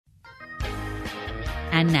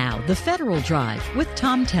And now, The Federal Drive with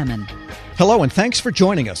Tom Temin. Hello, and thanks for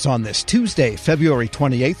joining us on this Tuesday, February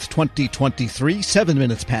 28th, 2023, 7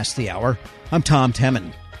 minutes past the hour. I'm Tom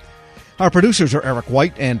Temin. Our producers are Eric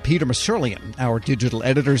White and Peter Masurlian. Our digital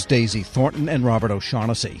editors, Daisy Thornton and Robert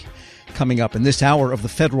O'Shaughnessy. Coming up in this hour of The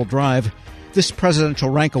Federal Drive, this Presidential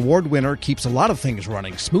Rank Award winner keeps a lot of things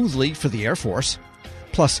running smoothly for the Air Force.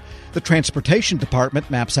 Plus, the Transportation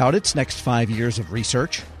Department maps out its next 5 years of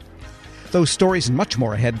research. Those stories and much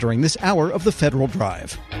more ahead during this hour of The Federal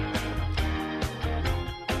Drive.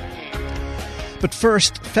 But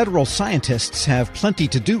first, federal scientists have plenty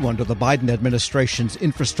to do under the Biden administration's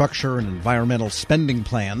infrastructure and environmental spending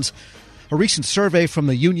plans. A recent survey from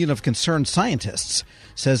the Union of Concerned Scientists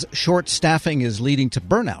says short staffing is leading to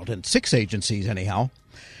burnout in 6 agencies anyhow.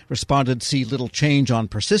 Respondents see little change on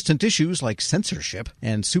persistent issues like censorship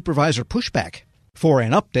and supervisor pushback. For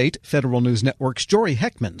an update, Federal News Network's Jory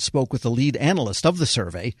Heckman spoke with the lead analyst of the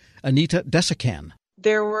survey, Anita Desikan.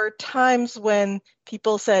 There were times when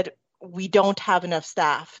people said, we don't have enough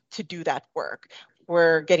staff to do that work.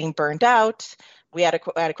 We're getting burned out. We had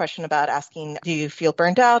a question about asking, do you feel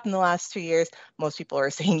burned out in the last 2 years? Most people are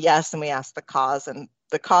saying yes, and we asked the cause, and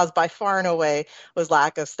the cause by far and away was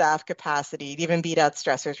lack of staff capacity. It even beat out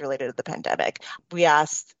stressors related to the pandemic. We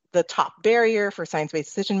asked the top barrier for science-based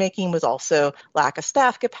decision-making was also lack of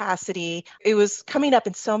staff capacity. It was coming up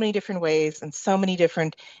in so many different ways and so many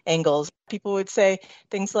different angles. People would say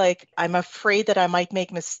things like, I'm afraid that I might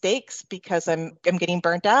make mistakes because I'm getting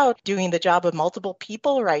burnt out doing the job of multiple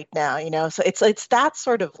people right now, So it's that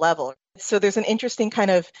sort of level. So there's an interesting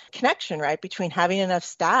kind of connection, right, between having enough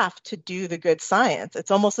staff to do the good science.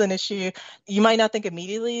 It's almost an issue you might not think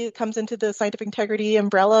immediately it comes into the scientific integrity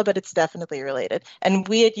umbrella, but it's definitely related. And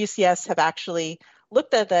we at UCS have actually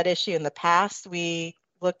looked at that issue in the past. We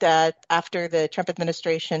looked at after the Trump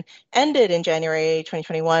administration ended in January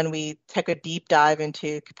 2021, we took a deep dive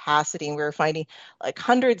into capacity, and we were finding like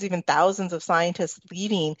hundreds, even thousands of scientists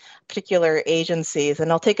leaving particular agencies.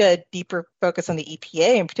 And I'll take a deeper focus on the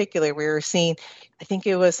EPA in particular. We were seeing, I think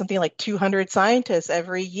it was something like 200 scientists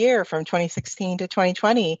every year from 2016 to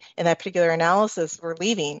 2020 in that particular analysis were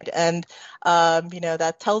leaving. And,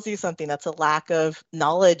 that tells you something. That's a lack of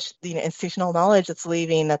knowledge, institutional knowledge that's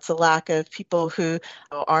leaving. That's a lack of people who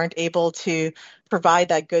aren't able to provide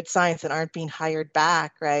that good science and aren't being hired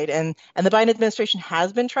back, right? And the Biden administration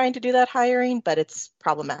has been trying to do that hiring, but it's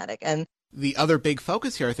problematic. And the other big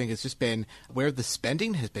focus here, I think, has just been where the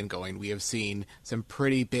spending has been going. We have seen some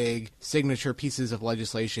pretty big signature pieces of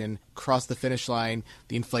legislation cross the finish line,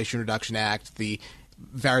 the Inflation Reduction Act, the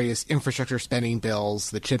various infrastructure spending bills,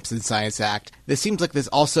 the CHIPS and Science Act. This seems like this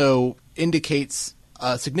also indicates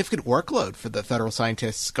a significant workload for the federal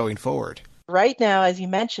scientists going forward. Right now, as you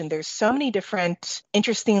mentioned, there's so many different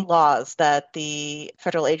interesting laws that the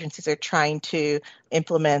federal agencies are trying to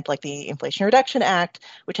implement, like the Inflation Reduction Act,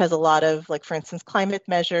 which has a lot of, like, for instance, climate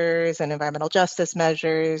measures and environmental justice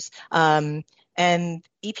measures. And the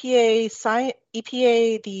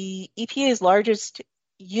EPA's largest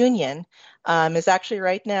union is actually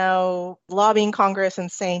right now lobbying Congress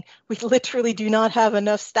and saying, we literally do not have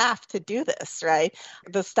enough staff to do this, right?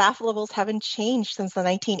 The staff levels haven't changed since the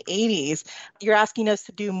 1980s. You're asking us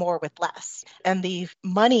to do more with less. And the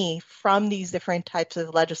money from these different types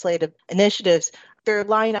of legislative initiatives, they're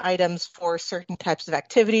line items for certain types of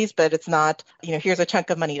activities, but it's not, here's a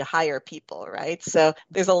chunk of money to hire people, right? So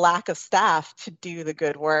there's a lack of staff to do the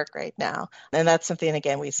good work right now. And that's something,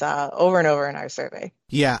 again, we saw over and over in our survey.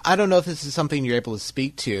 Yeah, I don't know if this is something you're able to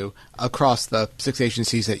speak to across the 6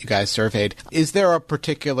 agencies that you guys surveyed. Is there a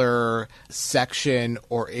particular section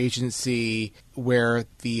or agency where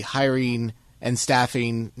the hiring and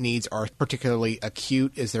staffing needs are particularly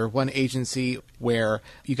acute? Is there one agency where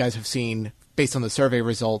you guys have seen, based on the survey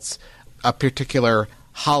results, a particular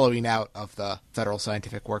hollowing out of the federal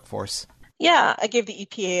scientific workforce? Yeah, I gave the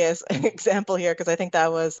EPA as an example here because I think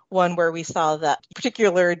that was one where we saw that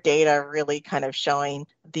particular data really kind of showing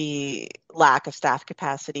the lack of staff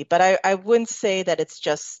capacity. But I wouldn't say that it's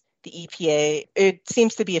just the EPA. It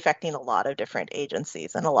seems to be affecting a lot of different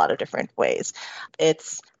agencies in a lot of different ways.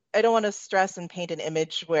 I don't want to stress and paint an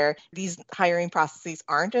image where these hiring processes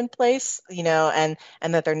aren't in place, and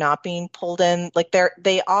that they're not being pulled in. Like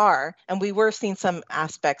they are. And we were seeing some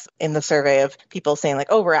aspects in the survey of people saying like,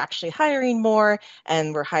 oh, we're actually hiring more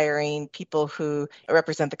and we're hiring people who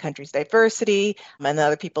represent the country's diversity. And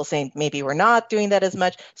other people saying maybe we're not doing that as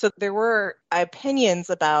much. So there were opinions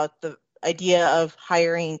about the idea of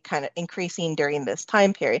hiring kind of increasing during this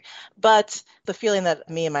time period. But the feeling that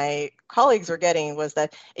me and my colleagues were getting was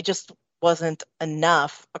that it just wasn't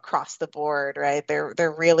enough across the board, right?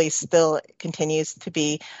 There really still continues to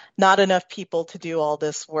be not enough people to do all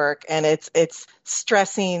this work. And it's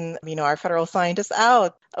stressing, our federal scientists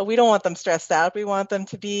out. We don't want them stressed out. We want them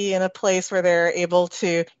to be in a place where they're able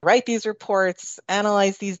to write these reports,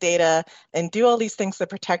 analyze these data, and do all these things to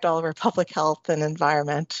protect all of our public health and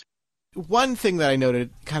environment. One thing that I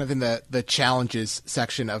noted kind of in the challenges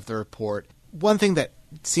section of the report, one thing that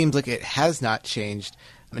seems like it has not changed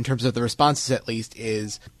in terms of the responses at least,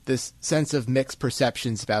 is this sense of mixed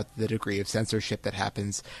perceptions about the degree of censorship that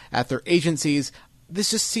happens at their agencies.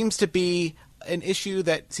 This just seems to be an issue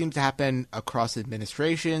that seems to happen across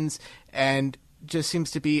administrations and just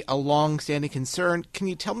seems to be a long-standing concern. Can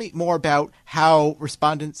you tell me more about how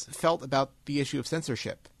respondents felt about the issue of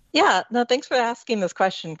censorship? Yeah, no, thanks for asking this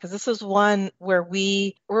question, because this is one where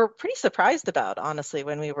we were pretty surprised about, honestly,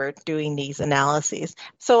 when we were doing these analyses.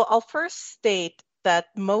 So I'll first state that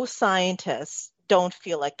most scientists don't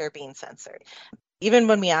feel like they're being censored. Even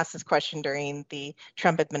when we asked this question during the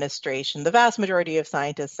Trump administration, the vast majority of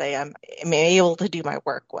scientists say, I'm able to do my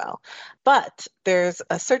work well. But there's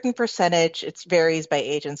a certain percentage, it varies by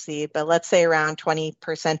agency, but let's say around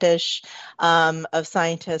 20%-ish of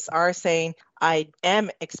scientists are saying, I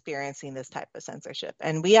am experiencing this type of censorship.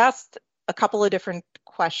 And we asked a couple of different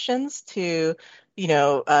questions to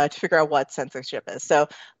figure out what censorship is. So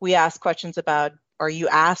we asked questions about, are you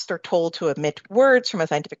asked or told to omit words from a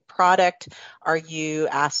scientific product? Are you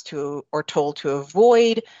asked to or told to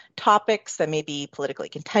avoid topics that may be politically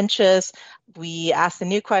contentious? We asked the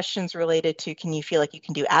new questions related to, can you feel like you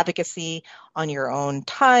can do advocacy on your own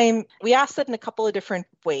time? We asked it in a couple of different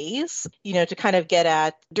ways, to kind of get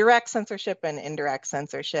at direct censorship and indirect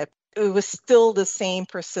censorship. It was still the same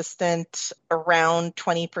persistent, around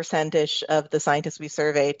 20%-ish of the scientists we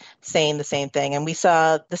surveyed saying the same thing. And we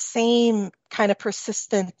saw the same kind of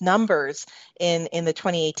persistent numbers in the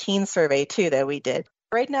 2018 survey too that we did.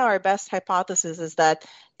 Right now, our best hypothesis is that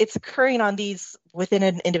it's occurring on these within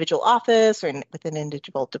an individual office or within an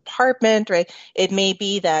individual department, right? It may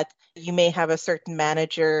be that you may have a certain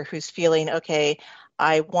manager who's feeling, okay,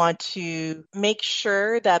 I want to make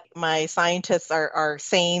sure that my scientists are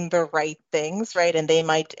saying the right things, right? And they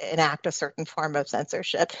might enact a certain form of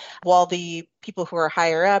censorship, while the people who are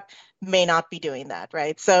higher up may not be doing that,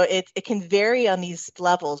 right? So it can vary on these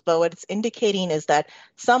levels, but what it's indicating is that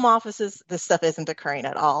some offices, this stuff isn't occurring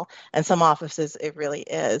at all, and some offices, it really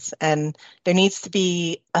is. And there needs to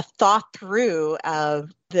be a thought through of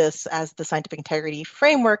this as the scientific integrity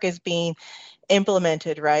framework is being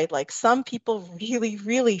implemented, right? Like some people really,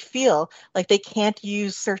 really feel like they can't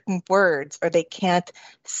use certain words or they can't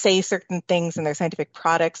say certain things in their scientific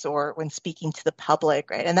products or when speaking to the public,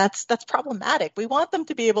 right? And that's problematic. We want them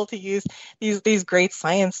to be able to use these great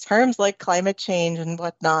science terms like climate change and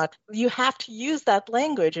whatnot. You have to use that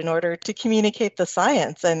language in order to communicate the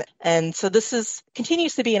science. And so this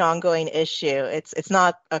continues to be an ongoing issue. It's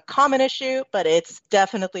not a common issue, but it's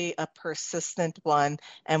definitely a persistent one.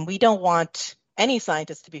 And we don't want any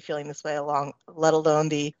scientist to be feeling this way along, let alone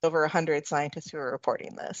the over 100 scientists who are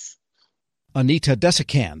reporting this. Anita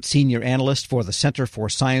Desikan, Senior Analyst for the Center for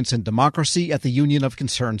Science and Democracy at the Union of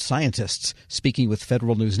Concerned Scientists, speaking with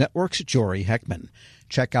Federal News Network's Jory Heckman.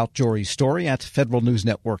 Check out Jory's story at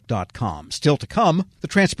federalnewsnetwork.com. Still to come, the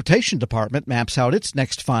Transportation Department maps out its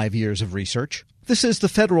next 5 years of research. This is the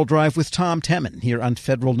Federal Drive with Tom Temin here on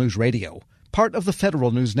Federal News Radio, part of the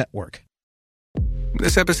Federal News Network.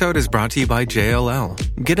 This episode is brought to you by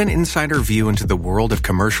JLL. Get an insider view into the world of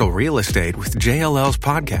commercial real estate with JLL's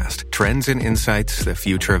podcast, Trends and Insights, the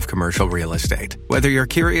Future of Commercial Real Estate. Whether you're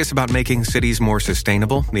curious about making cities more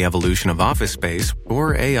sustainable, the evolution of office space,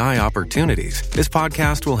 or AI opportunities, this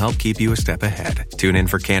podcast will help keep you a step ahead. Tune in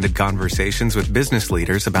for candid conversations with business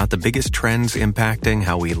leaders about the biggest trends impacting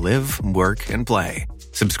how we live, work, and play.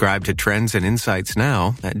 Subscribe to Trends and Insights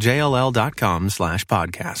now at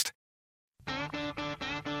jll.com/podcast.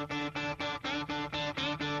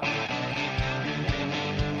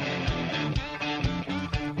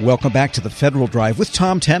 Welcome back to the Federal Drive with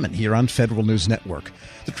Tom Temin here on Federal News Network.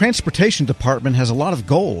 The Transportation Department has a lot of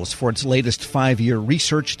goals for its latest 5-year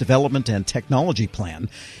research, development, and technology plan,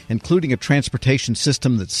 including a transportation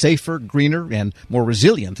system that's safer, greener, and more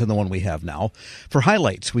resilient than the one we have now. For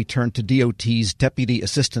highlights, we turn to DOT's Deputy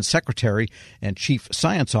Assistant Secretary and Chief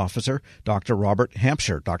Science Officer, Dr. Robert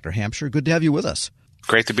Hampshire. Dr. Hampshire, good to have you with us.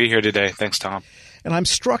 Great to be here today. Thanks, Tom. And I'm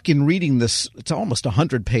struck in reading this, it's almost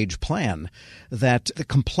 100-page plan, that the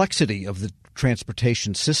complexity of the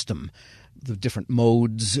transportation system the different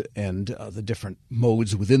modes and the different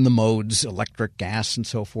modes within the modes, electric, gas, and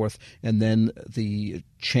so forth, and then the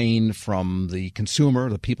chain from the consumer,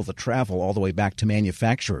 the people that travel, all the way back to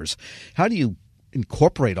manufacturers. How do you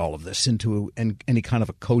incorporate all of this into any kind of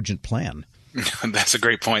a cogent plan? That's a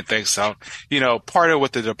great point. Thanks, Sal. Part of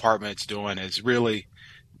what the department's doing is really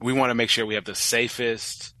we want to make sure we have the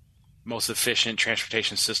safest, most efficient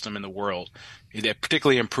transportation system in the world. It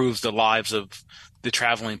particularly improves the lives of the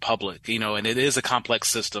traveling public, and it is a complex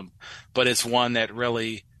system, but it's one that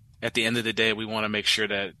really, at the end of the day, we want to make sure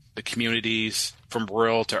that the communities from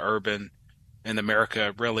rural to urban in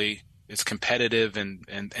America really is competitive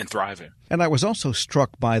and thriving. And I was also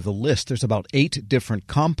struck by the list. There's about 8 different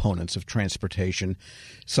components of transportation.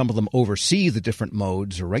 Some of them oversee the different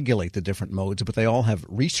modes or regulate the different modes, but they all have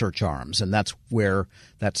research arms, and that's where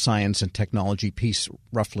that science and technology piece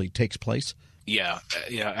roughly takes place. Yeah,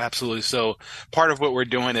 absolutely. So part of what we're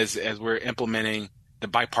doing is as we're implementing the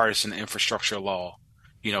bipartisan infrastructure law,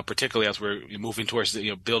 particularly as we're moving towards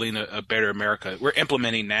building a better America, we're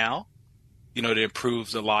implementing now, to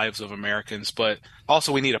improve the lives of Americans, but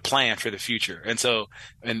also we need a plan for the future. And so,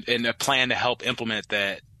 and a plan to help implement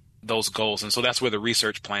those goals. And so that's where the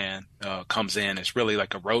research plan comes in. It's really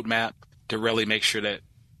like a roadmap to really make sure that,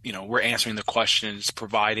 we're answering the questions,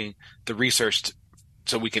 providing the research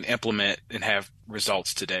so we can implement and have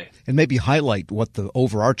results today. And maybe highlight what the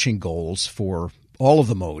overarching goals for all of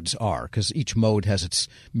the modes are, because each mode has its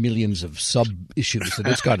millions of sub-issues that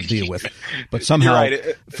it's got to deal with. But somehow,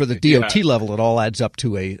 right. For the DOT level, it all adds up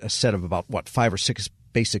to a set of about, 5 or 6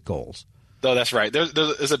 basic goals. No, that's right.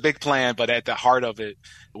 There's a big plan, but at the heart of it,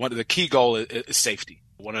 one of the key goals is safety.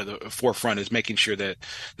 One of the forefront is making sure that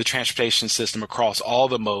the transportation system across all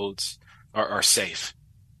the modes are safe.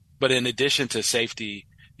 But in addition to safety,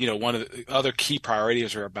 one of the other key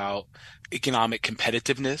priorities are about economic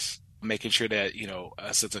competitiveness, making sure that,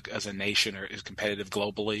 us as a nation is competitive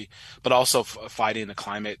globally, but also fighting the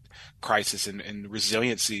climate crisis and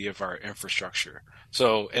resiliency of our infrastructure.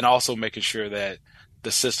 So, and also making sure that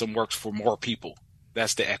the system works for more people.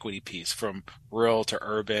 That's the equity piece, from rural to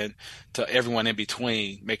urban to everyone in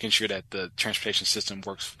between, making sure that the transportation system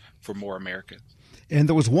works for more Americans. And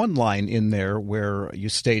there was one line in there where you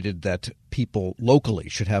stated that people locally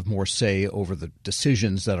should have more say over the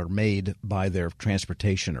decisions that are made by their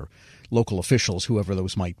transportation or local officials, whoever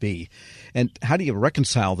those might be. And how do you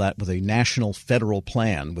reconcile that with a national federal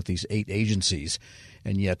plan with these 8 agencies?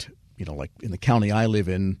 And yet, like in the county I live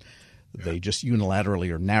in, they just unilaterally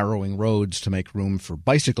are narrowing roads to make room for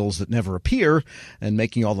bicycles that never appear and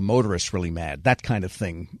making all the motorists really mad. That kind of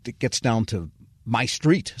thing. It gets down to my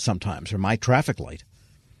street sometimes, or my traffic light.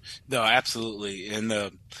 No, absolutely. And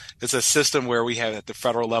it's a system where we have at the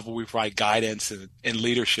federal level, we provide guidance and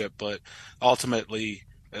leadership, but ultimately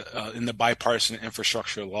in the bipartisan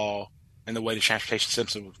infrastructure law and the way the transportation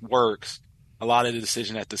system works, a lot of the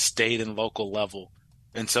decision at the state and local level.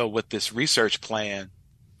 And so with this research plan,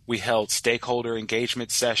 we held stakeholder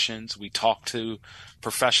engagement sessions. We talked to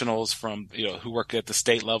professionals from, who work at the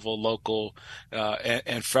state level, local,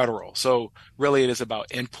 and federal. So really it is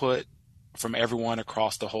about input from everyone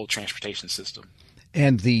across the whole transportation system.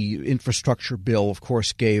 And the infrastructure bill, of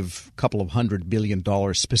course, gave a couple of $100 billion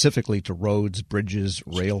specifically to roads, bridges,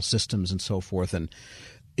 rail systems, and so forth. And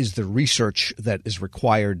is the research that is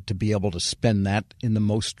required to be able to spend that in the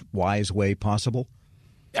most wise way possible?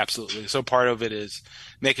 Absolutely. So part of it is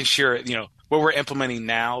making sure, what we're implementing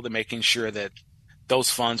now, to making sure that those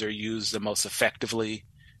funds are used the most effectively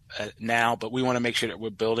now, but we want to make sure that we're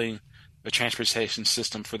building a transportation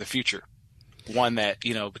system for the future. One that,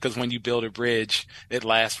 because when you build a bridge, it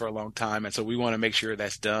lasts for a long time. And so we want to make sure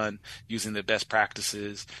that's done using the best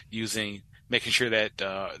practices, making sure that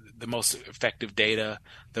the most effective data,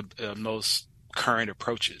 the most current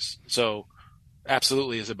approaches. So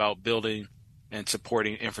absolutely is about building and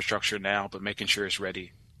supporting infrastructure now, but making sure it's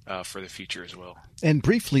ready for the future as well. And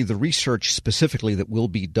briefly, the research specifically that will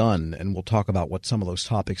be done, and we'll talk about what some of those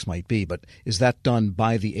topics might be, but is that done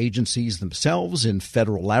by the agencies themselves in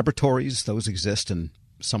federal laboratories? Those exist, and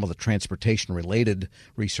some of the transportation-related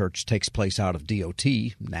research takes place out of DOT,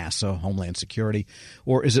 NASA, Homeland Security,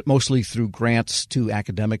 or is it mostly through grants to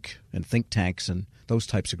academic and think tanks and those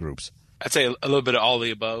types of groups? I'd say a little bit of all of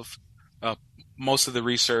the above. Most of the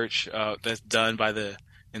research that's done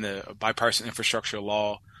in the bipartisan infrastructure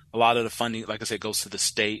law, a lot of the funding, like I said, goes to the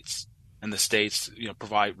states, and the states,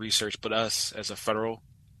 provide research. But us as a federal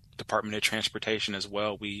Department of Transportation as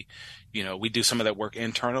well, we do some of that work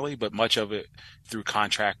internally, but much of it through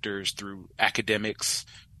contractors, through academics,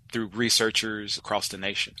 through researchers across the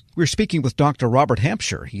nation. We're speaking with Dr. Robert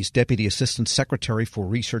Hampshire. He's Deputy Assistant Secretary for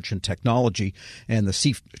Research and Technology and the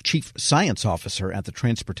Chief Science Officer at the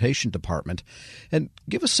Transportation Department. And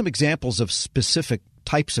give us some examples of specific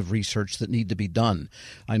types of research that need to be done.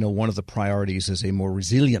 I know one of the priorities is a more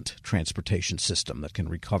resilient transportation system that can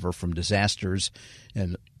recover from disasters,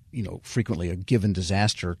 and frequently a given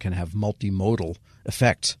disaster can have multimodal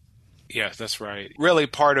effects. Yes, that's right. Really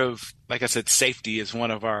part of, like I said, safety is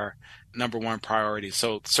one of our number one priorities.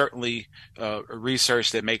 So certainly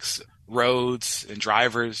research that makes roads and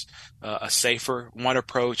drivers safer. One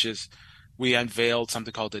approach is we unveiled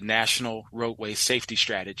something called the National Roadway Safety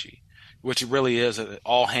Strategy, which really is an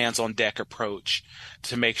all-hands-on-deck approach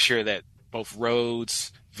to make sure that both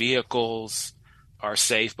roads, vehicles are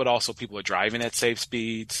safe, but also people are driving at safe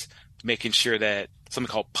speeds, making sure that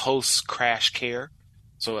something called post-crash care.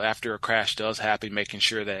 So after a crash does happen, making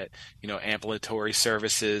sure that, ambulatory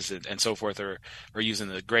services and so forth are using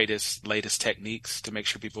the latest techniques to make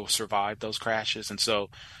sure people survive those crashes. And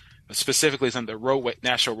so specifically the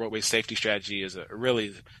National Roadway Safety Strategy is a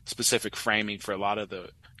really specific framing for a lot of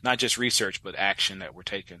the, not just research, but action that we're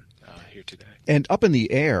taking here today. And up in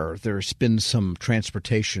the air, there's been some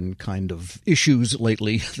transportation kind of issues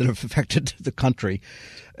lately that have affected the country.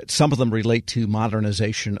 Some of them relate to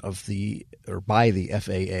modernization by the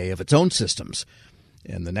FAA of its own systems.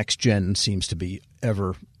 And the next gen seems to be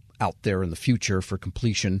ever out there in the future for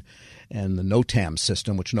completion. And the NOTAM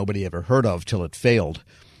system, which nobody ever heard of till it failed,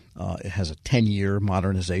 it has a 10-year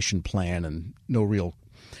modernization plan and no real.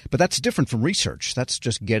 But that's different from research. That's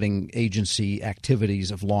just getting agency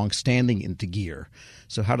activities of long-standing into gear.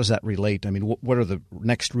 So how does that relate? I mean, what are the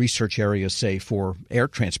next research areas, say, for air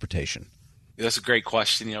transportation? That's a great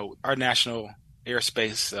question. Our national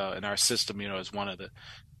airspace and our system, is one of the,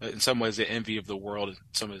 in some ways, the envy of the world in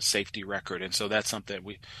some of the safety record. And so that's something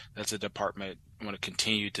that's a department we want to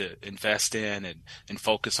continue to invest in and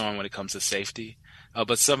focus on when it comes to safety.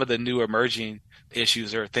 But some of the new emerging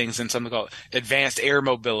issues are things in something called advanced air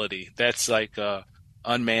mobility. That's like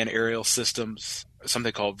unmanned aerial systems,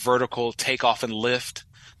 something called vertical takeoff and lift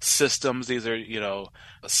systems. These are,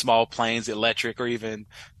 small planes, electric, or even,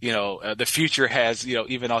 the future has,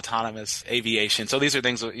 even autonomous aviation. So these are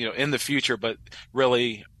things, in the future, but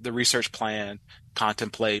really the research plan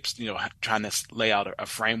contemplates, trying to lay out a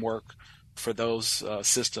framework for those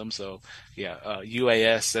systems. So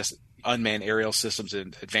UAS, that's unmanned aerial systems,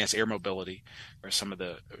 and advanced air mobility are some of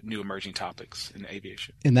the new emerging topics in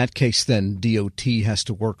aviation. In that case, then, DOT has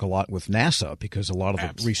to work a lot with NASA because a lot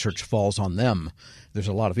of the research falls on them. There's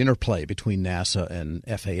a lot of interplay between NASA and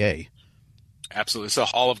FAA. Absolutely. It's a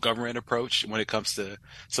all-of-government approach when it comes to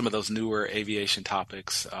some of those newer aviation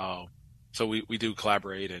topics. So we do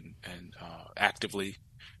collaborate and actively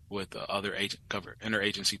with other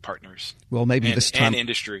interagency partners. Well, maybe this time, and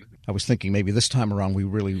industry. I was thinking maybe this time around we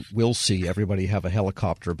really will see everybody have a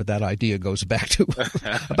helicopter, but that idea goes back to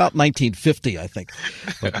about 1950, I think.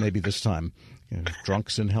 But maybe this time,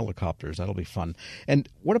 drunks in helicopters, that'll be fun. And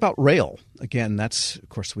what about rail? Again, that's, of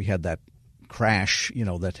course, we had that crash,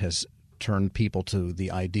 that has turned people to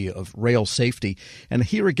the idea of rail safety. And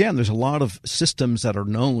here again, there's a lot of systems that are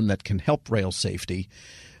known that can help rail safety,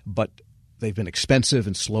 but they've been expensive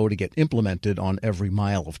and slow to get implemented on every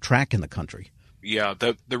mile of track in the country. Yeah,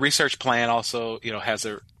 the research plan also, has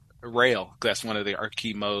a rail. That's one of our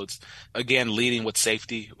key modes. Again, leading with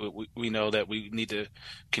safety. We know that we need to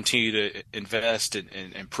continue to invest and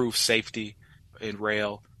improve safety in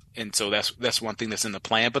rail. And so that's one thing that's in the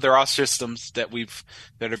plan. But there are systems that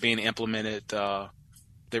are being implemented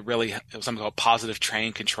that really something called positive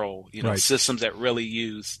train control, right. Systems that really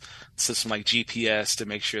use systems like GPS to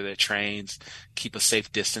make sure that trains keep a safe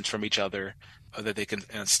distance from each other, that they can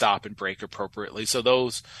stop and brake appropriately. So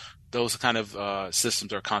those kind of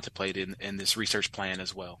systems are contemplated in this research plan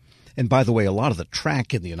as well. And by the way, a lot of the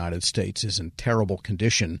track in the United States is in terrible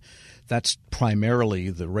condition. That's primarily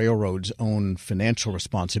the railroad's own financial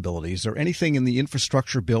responsibility. Is there anything in the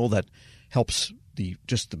infrastructure bill that helps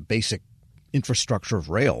just the basic infrastructure of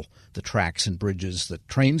rail, the tracks and bridges that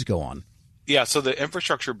trains go on? Yeah, so the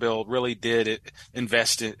infrastructure bill really did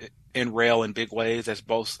invest in rail in big ways. That's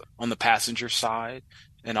both on the passenger side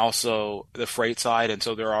and also the freight side. And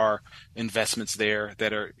so there are investments there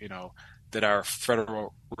that are, that our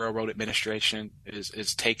Federal Railroad Administration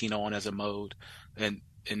is taking on as a mode. And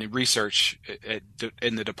in the research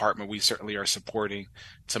in the department, we certainly are supporting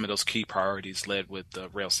some of those key priorities led with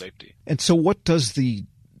rail safety. And so what does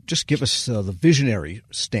just give us the visionary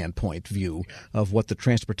standpoint view of what the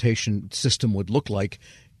transportation system would look like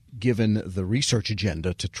given the research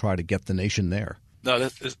agenda to try to get the nation there? No,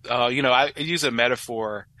 I use a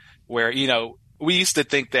metaphor where, we used to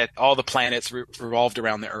think that all the planets revolved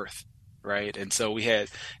around the Earth, right? And so we had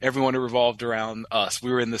everyone who revolved around us.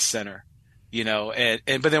 We were in the center, but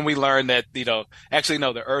then we learned that, actually,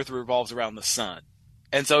 no, the Earth revolves around the sun.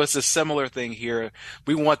 And so it's a similar thing here.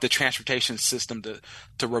 We want the transportation system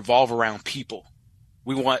to revolve around people.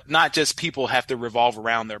 We want not just people have to revolve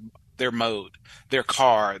around their mode, their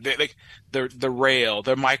car, the rail,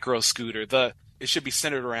 their micro scooter. It should be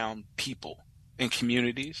centered around people and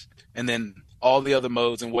communities. And then all the other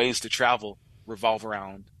modes and ways to travel revolve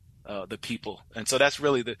around the people. And so that's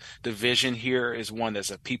really the vision here, is one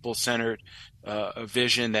that's a people-centered a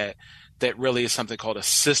vision that really is something called a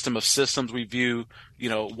system of systems. We view,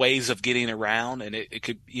 ways of getting around, and it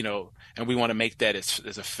could, and we want to make that as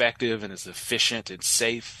effective and as efficient and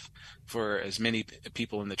safe for as many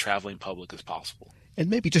people in the traveling public as possible. And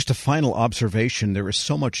maybe just a final observation, there is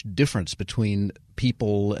so much difference between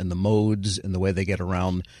people and the modes and the way they get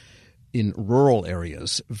around in rural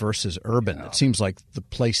areas versus urban. Yeah. It seems like the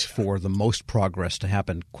place for the most progress to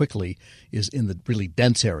happen quickly is in the really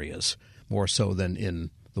dense areas, more so than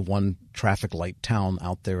in the one traffic light town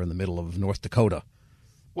out there in the middle of North Dakota.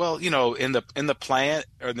 Well, in the plan,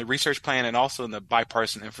 or in the research plan, and also in the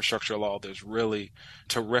bipartisan infrastructure law, there's really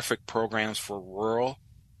terrific programs for rural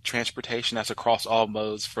transportation. That's across all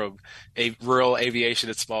modes, from rural aviation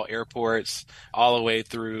at small airports all the way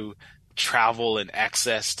through travel and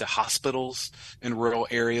access to hospitals in rural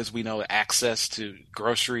areas. We know access to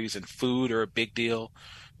groceries and food are a big deal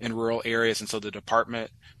in rural areas, and so the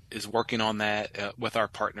department is working on that with our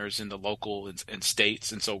partners in the local and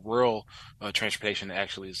states. And so rural transportation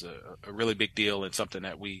actually is a really big deal, and something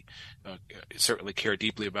that we certainly care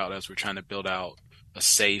deeply about as we're trying to build out a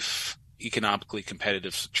safe, economically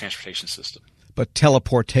competitive transportation system. But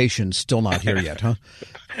teleportation's still not here yet, huh?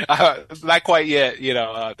 Not quite yet.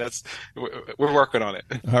 We're working on it.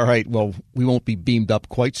 All right. Well, we won't be beamed up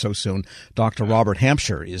quite so soon. Dr. Robert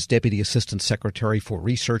Hampshire is Deputy Assistant Secretary for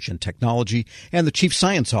Research and Technology and the Chief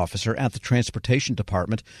Science Officer at the Transportation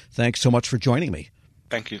Department. Thanks so much for joining me.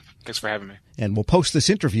 Thank you. Thanks for having me. And we'll post this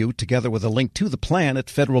interview together with a link to the plan at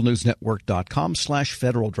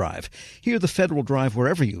federalnewsnetwork.com/Federal Drive. Hear the Federal Drive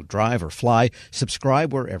wherever you drive or fly.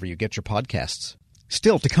 Subscribe wherever you get your podcasts.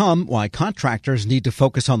 Still to come, why contractors need to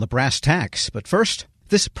focus on the brass tacks. But first,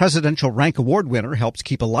 this Presidential Rank Award winner helps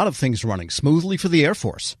keep a lot of things running smoothly for the Air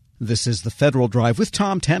Force. This is the Federal Drive with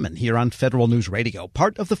Tom Temin here on Federal News Radio,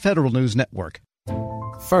 part of the Federal News Network.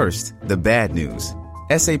 First, the bad news.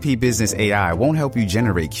 SAP Business AI won't help you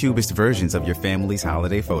generate cubist versions of your family's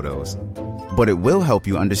holiday photos. But it will help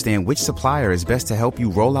you understand which supplier is best to help you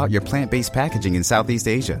roll out your plant-based packaging in Southeast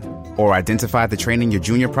Asia, or identify the training your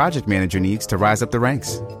junior project manager needs to rise up the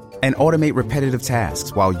ranks, and automate repetitive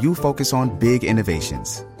tasks while you focus on big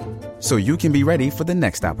innovations, so you can be ready for the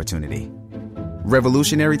next opportunity.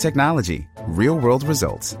 Revolutionary technology, real-world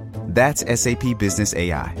results. That's SAP Business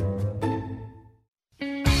AI.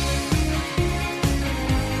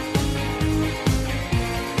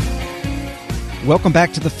 Welcome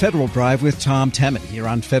back to the Federal Drive with Tom Temin here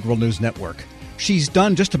on Federal News Network. She's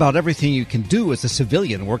done just about everything you can do as a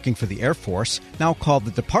civilian working for the Air Force, now called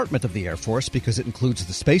the Department of the Air Force because it includes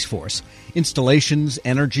the Space Force. Installations,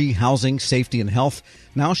 energy, housing, safety, and health.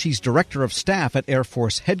 Now she's Director of Staff at Air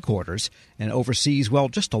Force Headquarters and oversees, well,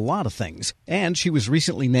 just a lot of things. And she was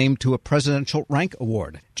recently named to a Presidential Rank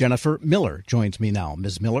Award. Jennifer Miller joins me now.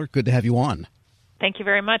 Ms. Miller, good to have you on. Thank you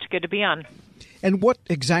very much. Good to be on. And what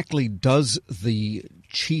exactly does the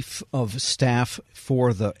Chief of Staff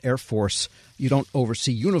for the Air Force? You don't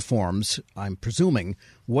oversee uniforms, I'm presuming.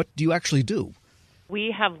 What do you actually do?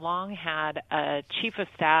 We have long had a Chief of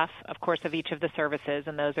Staff, of course, of each of the services,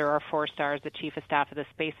 and those are our 4 stars, the Chief of Staff of the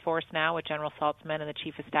Space Force now with General Saltzman and the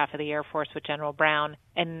Chief of Staff of the Air Force with General Brown.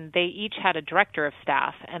 And they each had a Director of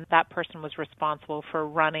Staff, and that person was responsible for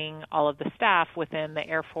running all of the staff within the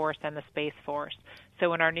Air Force and the Space Force. So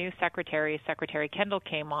when our new Secretary Kendall,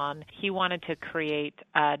 came on, he wanted to create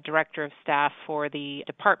a Director of Staff for the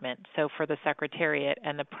department, so for the Secretariat,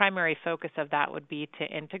 and the primary focus of that would be to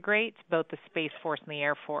integrate both the Space Force and the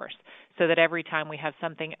Air Force, so that every time we have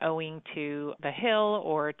something owing to the Hill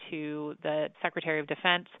or to the Secretary of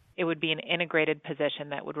Defense, it would be an integrated position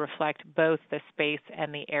that would reflect both the Space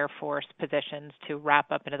and the Air Force positions to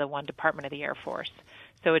wrap up into the one Department of the Air Force.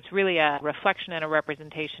 So it's really a reflection and a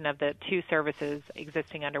representation of the 2 services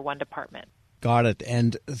existing under one department. Got it.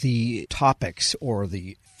 And the topics or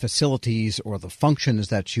the facilities or the functions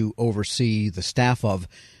that you oversee the staff of,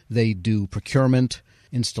 they do procurement,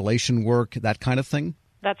 installation work, that kind of thing?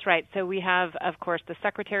 That's right. So we have, of course, the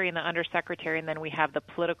secretary and the undersecretary, and then we have the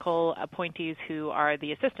political appointees who are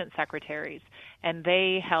the assistant secretaries. And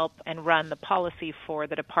they help and run the policy for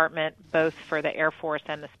the department, both for the Air Force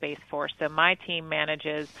and the Space Force. So my team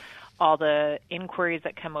manages all the inquiries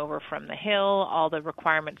that come over from the Hill, all the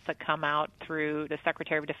requirements that come out through the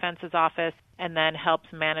Secretary of Defense's office, and then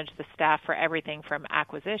helps manage the staff for everything from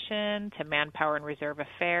acquisition to manpower and reserve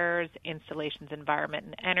affairs, installations, environment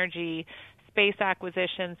and energy, space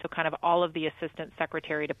acquisition, so kind of all of the Assistant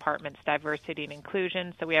Secretary Department's diversity and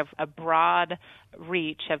inclusion. So we have a broad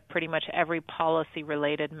reach of pretty much every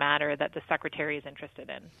policy-related matter that the Secretary is interested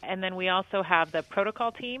in. And then we also have the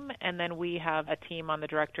protocol team, and then we have a team on the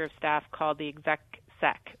Director of Staff called the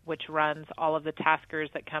ExecSec, which runs all of the taskers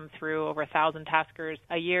that come through, over 1,000 taskers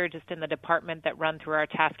a year just in the department that run through our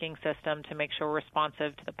tasking system to make sure we're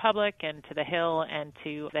responsive to the public and to the Hill and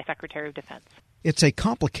to the Secretary of Defense. It's a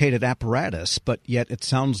complicated apparatus, but yet it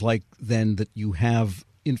sounds like then that you have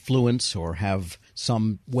influence or have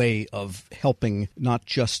some way of helping not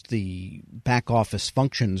just the back office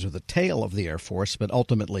functions or the tail of the Air Force, but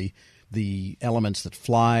ultimately the elements that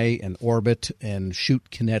fly and orbit and shoot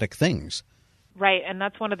kinetic things. Right, and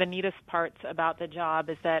that's one of the neatest parts about the job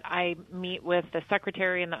is that I meet with the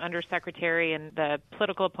secretary and the undersecretary and the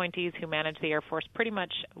political appointees who manage the Air Force pretty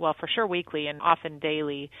much, well, for sure weekly and often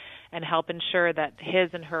daily, and help ensure that his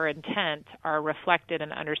and her intent are reflected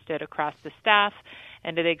and understood across the staff.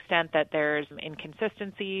 And to the extent that there's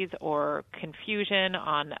inconsistencies or confusion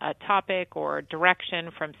on a topic or direction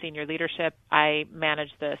from senior leadership, I manage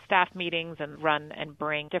the staff meetings and run and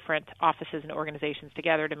bring different offices and organizations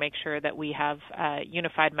together to make sure that we have a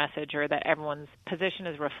unified message or that everyone's position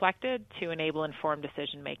is reflected to enable informed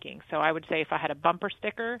decision making. So I would say if I had a bumper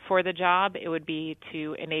sticker for the job, it would be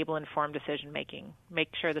to enable informed decision making. Make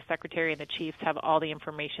sure the secretary and the chiefs have all the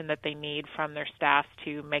information that they need from their staff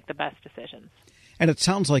to make the best decisions. And it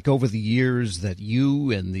sounds like over the years that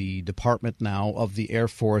you and the department now of the Air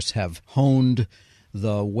Force have honed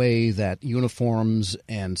the way that uniforms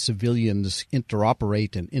and civilians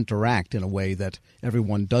interoperate and interact in a way that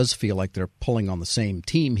everyone does feel like they're pulling on the same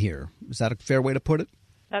team here. Is that a fair way to put it?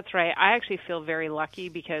 That's right. I actually feel very lucky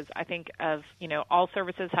because I think of, all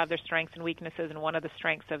services have their strengths and weaknesses, and one of the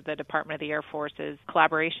strengths of the Department of the Air Force is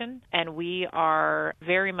collaboration, and we are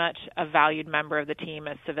very much a valued member of the team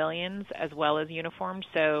as civilians as well as uniformed,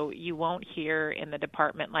 so you won't hear in the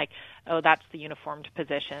department like, oh, that's the uniformed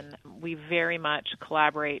position. We very much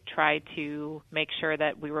collaborate, try to make sure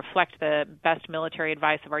that we reflect the best military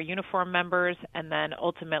advice of our uniformed members, and then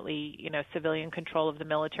ultimately, civilian control of the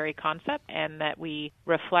military concept, and that we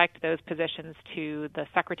reflect those positions to the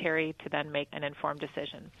secretary to then make an informed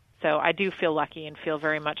decision. So I do feel lucky and feel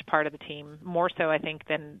very much part of the team, more so I think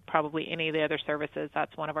than probably any of the other services.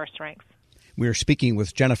 That's one of our strengths. We're speaking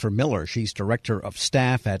with Jennifer Miller. She's Director of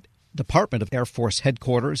Staff at Department of Air Force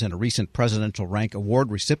Headquarters and a recent Presidential Rank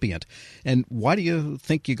Award recipient. And why do you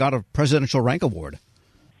think you got a Presidential Rank Award?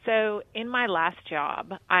 So in my last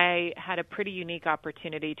job, I had a pretty unique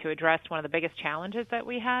opportunity to address one of the biggest challenges that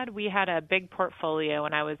we had. We had a big portfolio,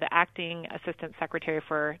 and I was the acting assistant secretary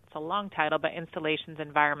for, it's a long title, but Installations,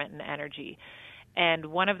 Environment, and Energy. And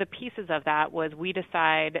one of the pieces of that was we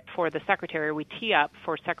decide for the secretary, we tee up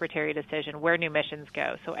for secretary decision where new missions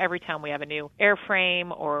go. So every time we have a new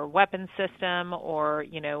airframe or weapons system or,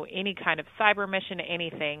 any kind of cyber mission,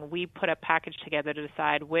 anything, we put a package together to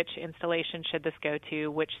decide which installation should this go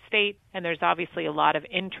to, which state. And there's obviously a lot of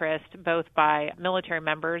interest both by military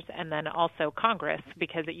members and then also Congress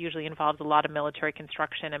because it usually involves a lot of military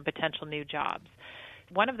construction and potential new jobs.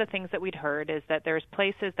 One of the things that we'd heard is that there's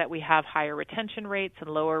places that we have higher retention rates and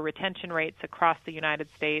lower retention rates across the United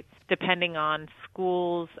States, depending on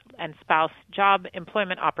schools and spouse job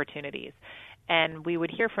employment opportunities. And we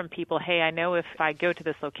would hear from people, hey, I know if I go to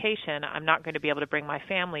this location, I'm not going to be able to bring my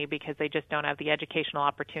family because they just don't have the educational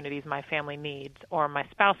opportunities my family needs, or my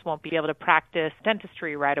spouse won't be able to practice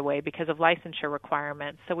dentistry right away because of licensure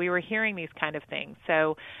requirements. So we were hearing these kind of things.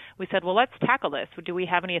 So we said, well, let's tackle this. Do we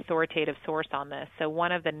have any authoritative source on this? So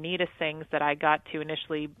one of the neatest things that I got to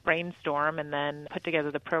initially brainstorm and then put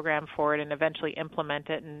together the program for it and eventually implement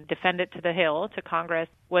it and defend it to the Hill, to Congress,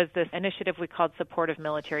 was this initiative we called Supportive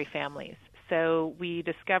Military Families. So we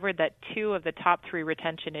discovered that 2 of the top 3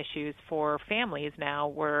 retention issues for families now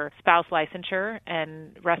were spouse licensure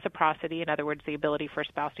and reciprocity, in other words, the ability for a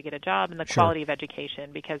spouse to get a job, and the quality of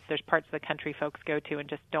education, because there's parts of the country folks go to and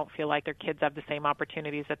just don't feel like their kids have the same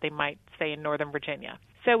opportunities that they might, say, in Northern Virginia.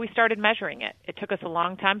 So we started measuring it. It took us a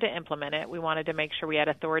long time to implement it. We wanted to make sure we had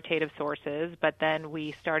authoritative sources, but then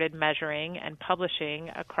we started measuring and publishing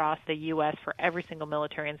across the U.S. for every single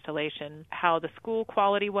military installation how the school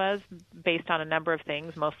quality was based on a number of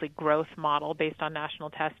things, mostly growth model based on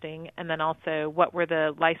national testing, and then also what were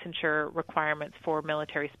the licensure requirements for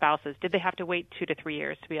military spouses. Did they have to wait 2 to 3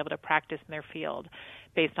 years to be able to practice in their field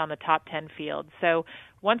based on the top 10 fields? So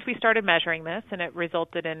once we started measuring this and it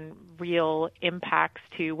resulted in real impacts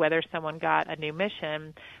to whether someone got a new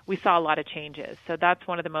mission, we saw a lot of changes. So that's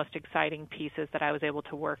one of the most exciting pieces that I was able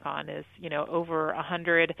to work on is, over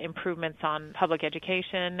 100 improvements on public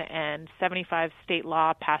education and 75 state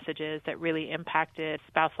law passages that really impacted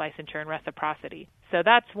spouse licensure and reciprocity. So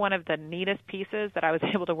that's one of the neatest pieces that I was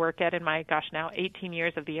able to work at in my, now 18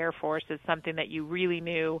 years of the Air Force, is something that you really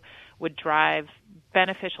knew would drive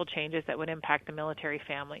beneficial changes that would impact the military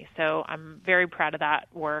family. So I'm very proud of that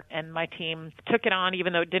work, and my team took it on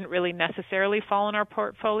even though it didn't really necessarily fall in our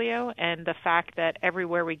portfolio, and the fact that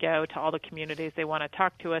everywhere we go to all the communities, they want to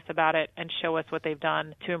talk to us about it and show us what they've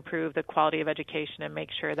done to improve the quality of education and make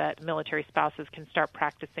sure that military spouses can start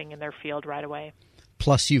practicing in their field right away.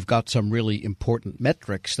 Plus, you've got some really important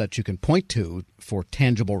metrics that you can point to for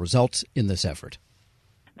tangible results in this effort.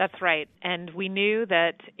 That's right. And we knew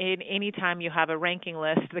that in any time you have a ranking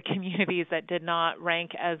list, the communities that did not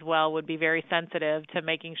rank as well would be very sensitive to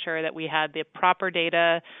making sure that we had the proper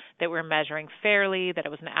data, that we're measuring fairly, that it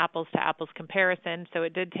was an apples-to-apples comparison. So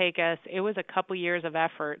it did take us, it was a couple years of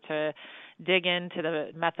effort to dig into the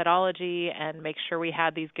methodology and make sure we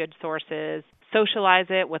had these good sources, socialize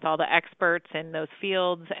it with all the experts in those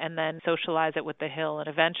fields, and then socialize it with the Hill. And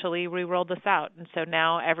eventually we rolled this out. And so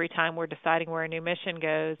now every time we're deciding where a new mission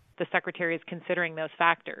goes, the Secretary is considering those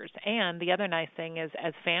factors. And the other nice thing is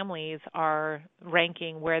as families are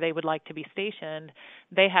ranking where they would like to be stationed,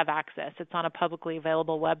 they have access. It's on a publicly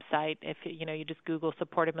available website. If you just Google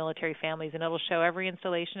supported military families, and it'll show every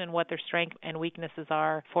installation and what their strengths and weaknesses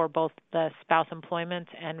are for both the spouse employment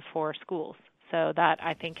and for schools. So that,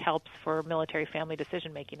 I think, helps for military family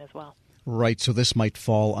decision-making as well. Right. So this might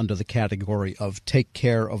fall under the category of take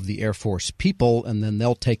care of the Air Force people, and then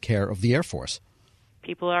they'll take care of the Air Force.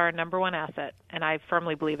 People are our number one asset, and I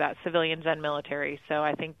firmly believe that, civilians and military. So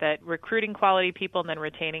I think that recruiting quality people and then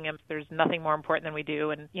retaining them, there's nothing more important than we do.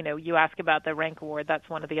 And, you ask about the rank award. That's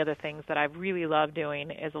one of the other things that I've really loved doing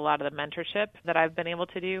is a lot of the mentorship that I've been able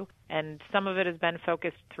to do. And some of it has been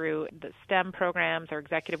focused through the STEM programs or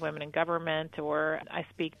Executive Women in Government, or I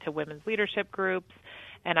speak to women's leadership groups.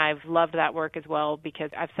 And I've loved that work as well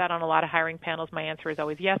because I've sat on a lot of hiring panels. My answer is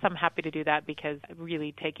always, yes, I'm happy to do that because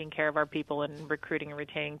really taking care of our people and recruiting and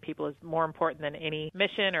retaining people is more important than any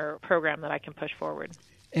mission or program that I can push forward.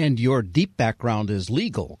 And your deep background is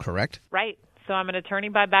legal, correct? Right. So I'm an attorney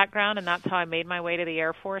by background, and that's how I made my way to the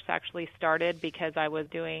Air Force. Actually started because I was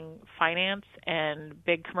doing finance and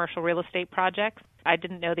big commercial real estate projects. I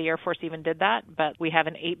didn't know the Air Force even did that, but we have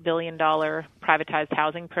an $8 billion privatized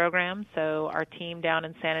housing program. So our team down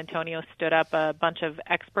in San Antonio stood up a bunch of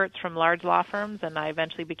experts from large law firms, and I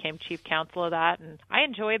eventually became chief counsel of that. And I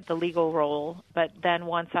enjoyed the legal role, but then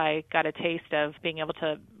once I got a taste of being able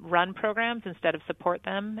to run programs instead of support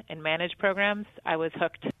them and manage programs, I was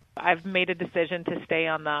hooked. I've made a decision to stay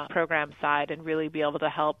on the program side and really be able to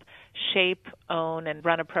help shape, own, and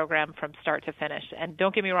run a program from start to finish. And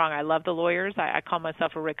don't get me wrong, I love the lawyers. I call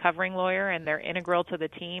myself a recovering lawyer, and they're integral to the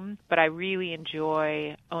team. But I really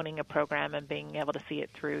enjoy owning a program and being able to see it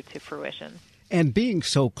through to fruition. And being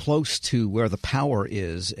so close to where the power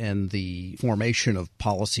is and the formation of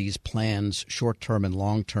policies, plans, short-term and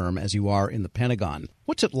long-term, as you are in the Pentagon,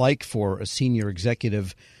 what's it like for a senior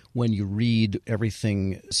executive when you read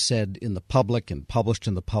everything said in the public and published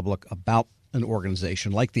in the public about an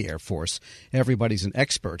organization like the Air Force? Everybody's an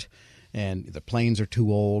expert, and the planes are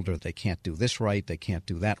too old, or they can't do this right, they can't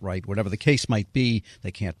do that right, whatever the case might be,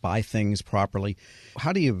 they can't buy things properly.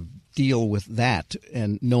 How do you deal with that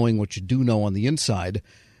and knowing what you do know on the inside,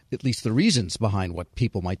 at least the reasons behind what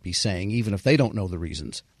people might be saying, even if they don't know the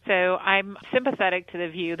reasons? So I'm sympathetic to the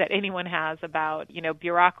view that anyone has about,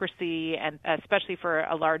 bureaucracy, and especially for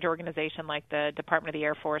a large organization like the Department of the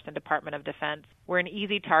Air Force and Department of Defense. We're an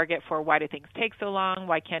easy target for why do things take so long?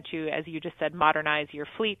 Why can't you, as you just said, modernize your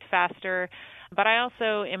fleet faster? But I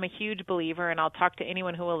also am a huge believer, and I'll talk to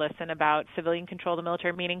anyone who will listen, about civilian control of the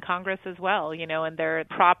military, meaning Congress as well, and their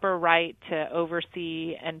proper right to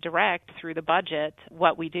oversee and direct through the budget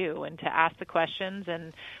what we do and to ask the questions,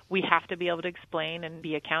 and we have to be able to explain and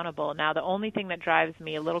be accountable. Now, the only thing that drives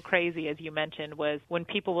me a little crazy, as you mentioned, was when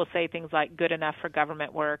people will say things like good enough for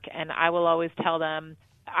government work, and I will always tell them,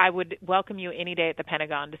 I would welcome you any day at the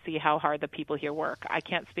Pentagon to see how hard the people here work. I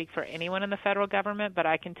can't speak for anyone in the federal government, but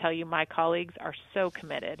I can tell you my colleagues are so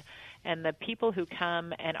committed. And the people who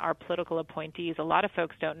come and are political appointees, a lot of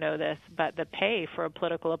folks don't know this, but the pay for a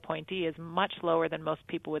political appointee is much lower than most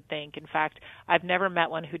people would think. In fact, I've never met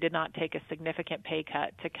one who did not take a significant pay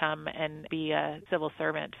cut to come and be a civil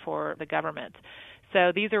servant for the government.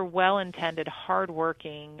 So these are well-intended,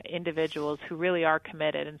 hard-working individuals who really are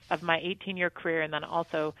committed. And of my 18-year career and then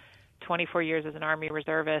also 24 years as an Army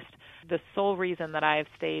reservist, the sole reason that I have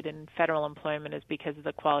stayed in federal employment is because of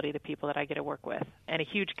the quality of the people that I get to work with, and a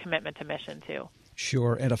huge commitment to mission, too.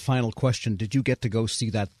 Sure. And a final question. Did you get to go see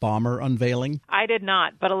that bomber unveiling? I did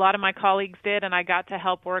not, but a lot of my colleagues did, and I got to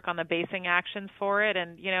help work on the basing actions for it.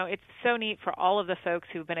 And, it's so neat for all of the folks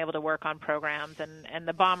who've been able to work on programs, and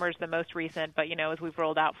the bomber's the most recent, but, as we've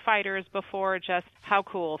rolled out fighters before, just how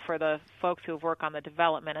cool for the folks who have worked on the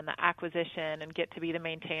development and the acquisition and get to be the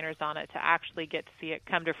maintainers on it to actually get to see it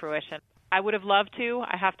come to fruition. I would have loved to.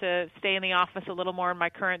 I have to stay in the office a little more in my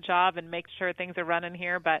current job and make sure things are running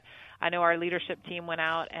here, but I know our leadership team went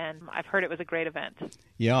out, and I've heard it was a great event.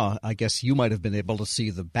 Yeah, I guess you might have been able to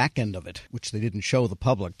see the back end of it, which they didn't show the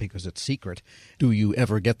public because it's secret. Do you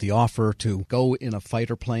ever get the offer to go in a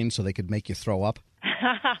fighter plane so they could make you throw up?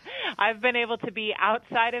 I've been able to be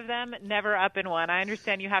outside of them, never up in one. I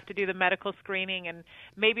understand you have to do the medical screening and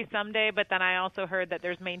maybe someday, but then I also heard that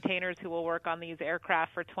there's maintainers who will work on these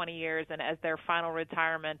aircraft for 20 years, and as their final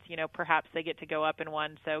retirement, perhaps they get to go up in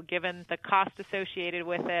one. So given the cost associated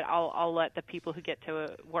with it, I'll let the people who get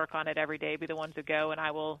to work on it every day be the ones who go, and I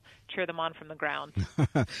will cheer them on from the ground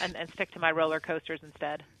and stick to my roller coasters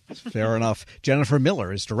instead. Fair enough. Jennifer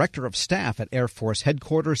Miller is Director of Staff at Air Force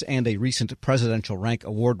Headquarters and a recent Presidential Rank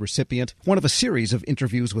Award recipient, one of a series of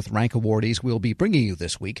interviews with rank awardees we'll be bringing you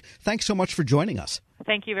this week. Thanks so much for joining us.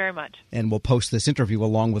 Thank you very much. And we'll post this interview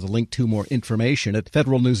along with a link to more information at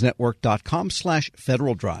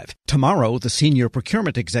federalnewsnetwork.com/Federal Drive. Tomorrow, the senior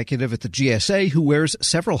procurement executive at the GSA who wears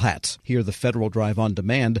several hats. Hear the Federal Drive on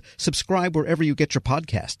demand. Subscribe wherever you get your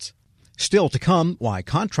podcasts. Still to come, why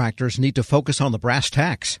contractors need to focus on the brass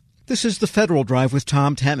tacks. This is the Federal Drive with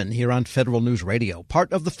Tom Temin here on Federal News Radio,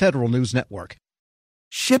 part of the Federal News Network.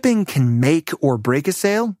 Shipping can make or break a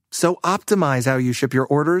sale, so optimize how you ship your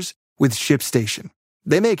orders with ShipStation.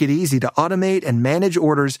 They make it easy to automate and manage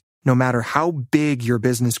orders no matter how big your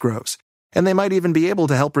business grows. And they might even be able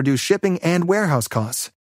to help reduce shipping and warehouse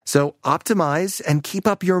costs. So optimize and keep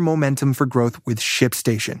up your momentum for growth with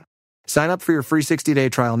ShipStation. Sign up for your free 60-day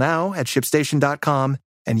trial now at ShipStation.com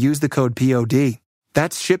and use the code POD.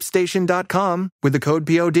 That's ShipStation.com with the code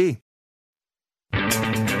POD.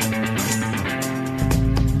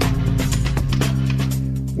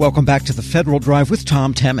 Welcome back to the Federal Drive with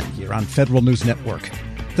Tom Temin here on Federal News Network.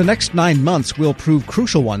 The next 9 months will prove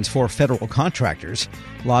crucial ones for federal contractors.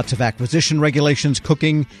 Lots of acquisition regulations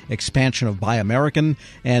cooking, expansion of Buy American,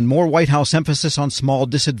 and more White House emphasis on small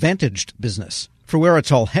disadvantaged business. For where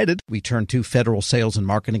it's all headed, we turn to federal sales and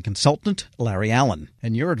marketing consultant Larry Allen.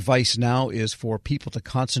 And your advice now is for people to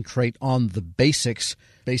concentrate on the basics,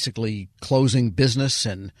 basically closing business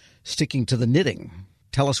and sticking to the knitting.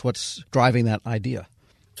 Tell us what's driving that idea.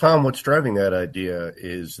 Tom, what's driving that idea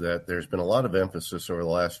is that there's been a lot of emphasis over the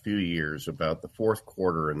last few years about the fourth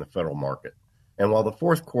quarter in the federal market. And while the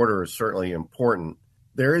fourth quarter is certainly important,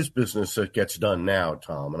 there is business that gets done now,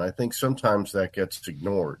 Tom, and I think sometimes that gets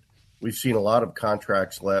ignored. We've seen a lot of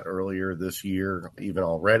contracts let earlier this year, even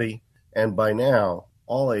already, and by now,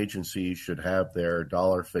 all agencies should have their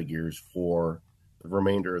dollar figures for the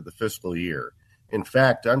remainder of the fiscal year. In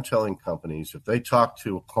fact, I'm telling companies, if they talk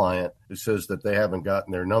to a client who says that they haven't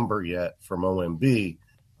gotten their number yet from OMB,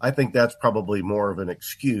 I think that's probably more of an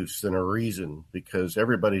excuse than a reason, because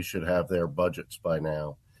everybody should have their budgets by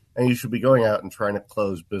now. And you should be going out and trying to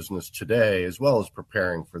close business today, as well as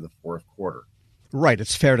preparing for the fourth quarter. Right.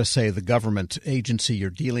 It's fair to say the government agency you're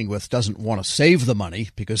dealing with doesn't want to save the money,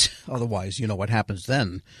 because otherwise, you know what happens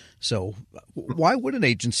then. So why would an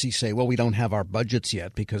agency say, well, we don't have our budgets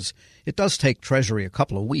yet? Because it does take Treasury a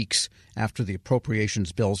couple of weeks after the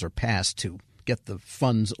appropriations bills are passed to get the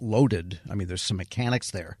funds loaded. I mean, there's some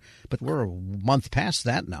mechanics there, but we're a month past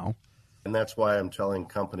that now. And that's why I'm telling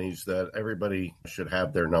companies that everybody should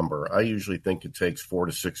have their number. I usually think it takes 4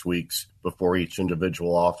 to 6 weeks before each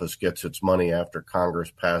individual office gets its money after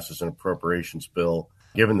Congress passes an appropriations bill.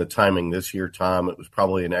 Given the timing this year, Tom, it was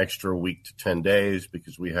probably an extra week to 10 days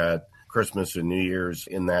because we had Christmas and New Year's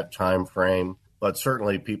in that time frame. But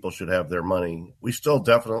certainly people should have their money. We still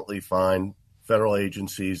definitely find federal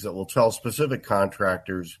agencies that will tell specific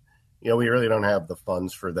contractors, we really don't have the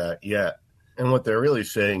funds for that yet. And what they're really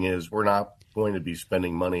saying is we're not going to be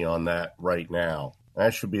spending money on that right now.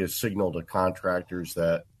 That should be a signal to contractors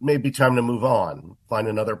that it may be time to move on, find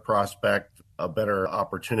another prospect, a better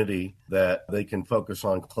opportunity that they can focus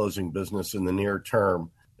on closing business in the near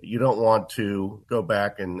term. You don't want to go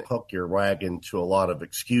back and hook your wagon to a lot of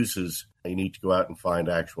excuses. You need to go out and find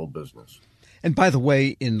actual business. And by the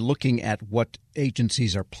way, in looking at what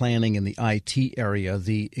agencies are planning in the IT area,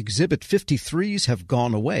 the Exhibit 53s have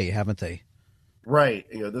gone away, haven't they? Right.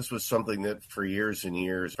 This was something that for years and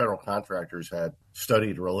years, federal contractors had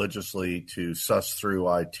studied religiously to suss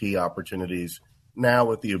through IT opportunities. Now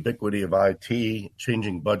with the ubiquity of IT,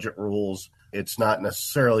 changing budget rules, it's not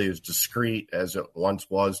necessarily as discreet as it once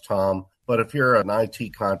was, Tom. But if you're an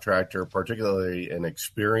IT contractor, particularly an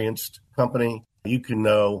experienced company, you can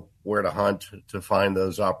know where to hunt to find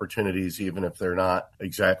those opportunities, even if they're not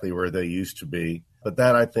exactly where they used to be. But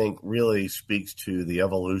that, I think, really speaks to the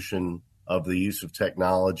evolution of the use of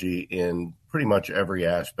technology in pretty much every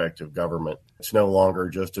aspect of government. It's no longer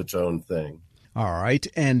just its own thing. All right.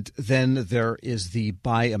 And then there is the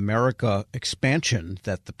Buy America expansion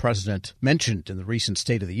that the president mentioned in the recent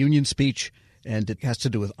State of the Union speech, and it has to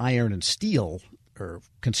do with iron and steel or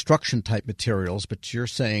construction type materials. But you're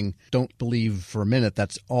saying don't believe for a minute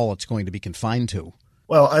that's all it's going to be confined to.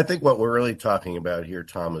 Well, I think what we're really talking about here,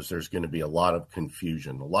 Tom, is there's going to be a lot of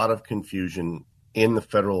confusion in the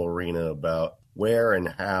federal arena about where and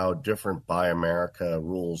how different Buy America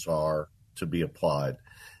rules are to be applied.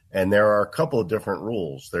 And there are a couple of different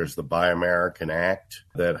rules. There's the Buy American Act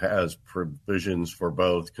that has provisions for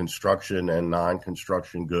both construction and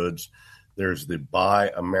non-construction goods. There's the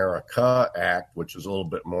Buy America Act, which is a little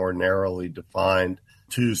bit more narrowly defined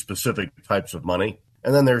to specific types of money.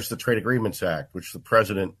 And then there's the Trade Agreements Act, which the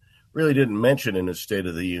president really didn't mention in his State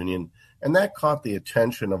of the Union. And that caught the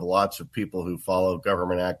attention of lots of people who follow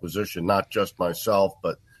government acquisition, not just myself,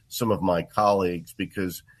 but some of my colleagues,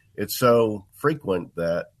 because it's so frequent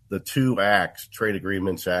that the two acts, Trade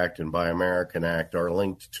Agreements Act and Buy American Act, are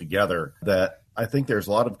linked together, that I think there's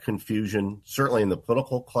a lot of confusion, certainly in the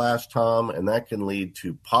political class, Tom, and that can lead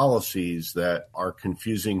to policies that are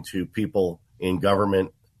confusing to people in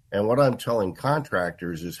government. And what I'm telling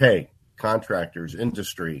contractors is, hey, contractors,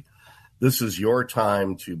 industry, this is your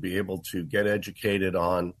time to be able to get educated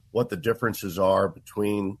on what the differences are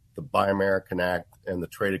between the Buy American Act and the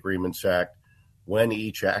Trade Agreements Act, when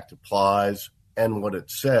each act applies, and what it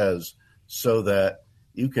says, so that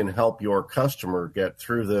you can help your customer get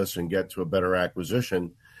through this and get to a better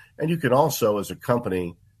acquisition. And you can also, as a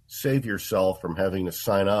company, save yourself from having to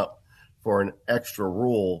sign up for an extra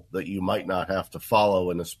rule that you might not have to follow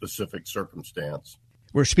in a specific circumstance.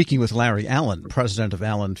 We're speaking with Larry Allen, president of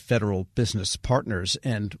Allen Federal Business Partners.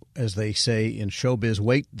 And as they say in showbiz,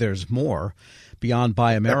 wait, there's more. Beyond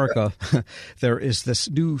Buy America, there is this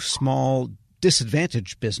new small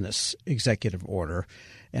disadvantaged business executive order,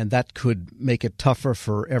 and that could make it tougher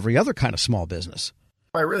for every other kind of small business.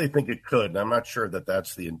 I really think it could, and I'm not sure that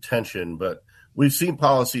that's the intention, but we've seen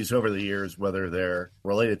policies over the years, whether they're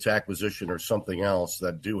related to acquisition or something else,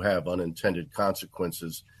 that do have unintended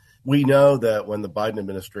consequences. We know that when the Biden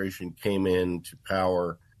administration came into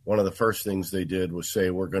power, one of the first things they did was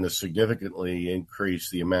say, we're going to significantly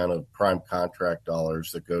increase the amount of prime contract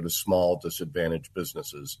dollars that go to small disadvantaged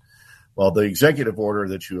businesses. Well, the executive order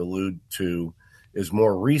that you allude to is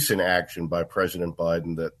more recent action by President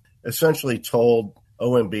Biden that essentially told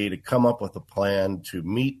OMB to come up with a plan to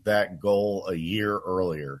meet that goal a year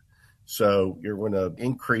earlier. So you're going to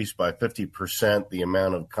increase by 50% the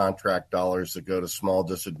amount of contract dollars that go to small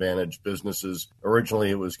disadvantaged businesses. Originally,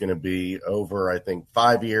 it was going to be over, I think,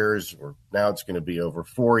 5 years, or now it's going to be over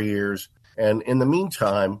 4 years. And in the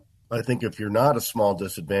meantime, I think if you're not a small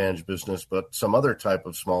disadvantaged business, but some other type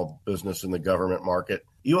of small business in the government market,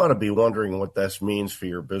 you ought to be wondering what this means for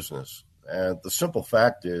your business. And the simple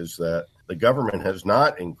fact is that the government has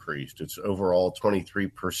not increased its overall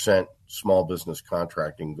 23% small business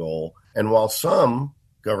contracting goal. And while some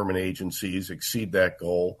government agencies exceed that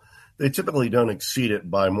goal, they typically don't exceed it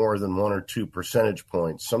by more than 1 or 2 percentage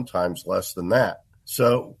points, sometimes less than that.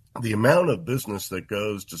 So the amount of business that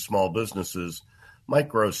goes to small businesses might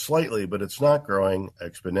grow slightly, but it's not growing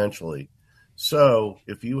exponentially. So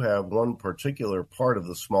if you have one particular part of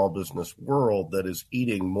the small business world that is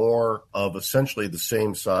eating more of essentially the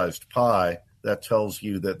same sized pie, that tells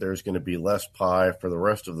you that there's going to be less pie for the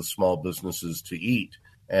rest of the small businesses to eat.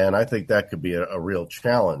 And I think that could be a real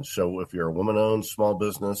challenge. So if you're a woman-owned small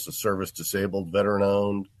business, a service-disabled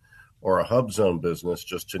veteran-owned, or a hub zone business,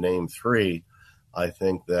 just to name three, I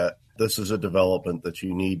think that this is a development that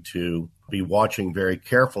you need to be watching very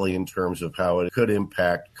carefully in terms of how it could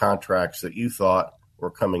impact contracts that you thought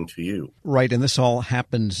or coming to you. Right, and this all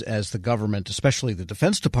happens as the government, especially the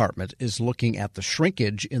Defense Department, is looking at the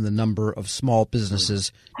shrinkage in the number of small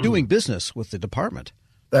businesses doing business with the department.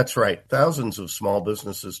 That's right. Thousands of small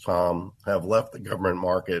businesses, Tom, have left the government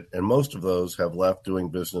market, and most of those have left doing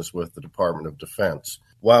business with the Department of Defense.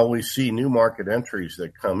 While we see new market entries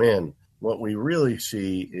that come in, what we really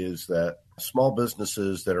see is that small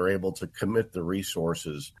businesses that are able to commit the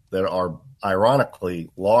resources, that are ironically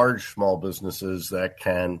large small businesses that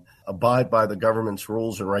can abide by the government's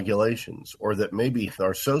rules and regulations, or that maybe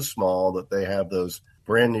are so small that they have those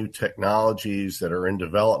brand new technologies that are in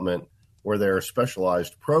development where there are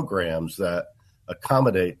specialized programs that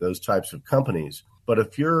accommodate those types of companies. But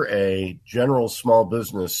if you're a general small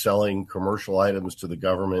business selling commercial items to the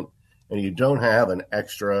government, and you don't have an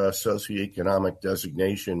extra socioeconomic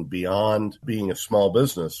designation beyond being a small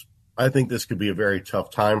business, I think this could be a very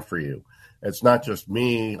tough time for you. It's not just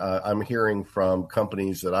me. I'm hearing from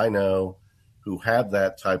companies that I know who have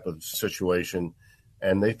that type of situation,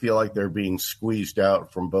 and they feel like they're being squeezed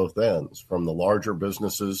out from both ends, from the larger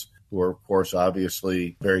businesses, who are, of course,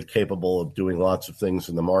 obviously very capable of doing lots of things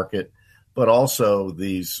in the market, but also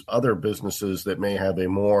these other businesses that may have a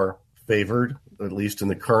more favored, at least in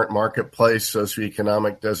the current marketplace,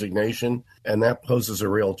 socioeconomic designation, and that poses a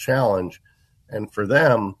real challenge. And for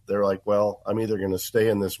them, they're like, well, I'm either going to stay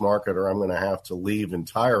in this market or I'm going to have to leave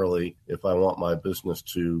entirely if I want my business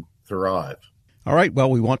to thrive. All right, well,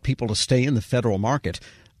 we want people to stay in the federal market.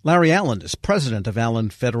 Larry Allen is president of Allen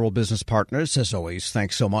Federal Business Partners. As always,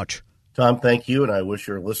 thanks so much. Tom, thank you, and I wish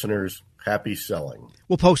your listeners happy selling.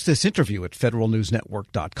 We'll post this interview at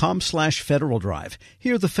federalnewsnetwork.com/Federal Drive.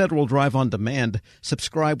 Hear the Federal Drive on demand.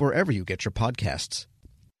 Subscribe wherever you get your podcasts.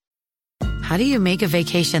 How do you make a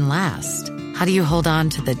vacation last? How do you hold on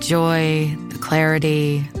to the joy, the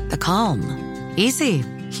clarity, the calm? Easy.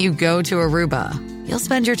 You go to Aruba. You'll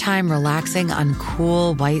spend your time relaxing on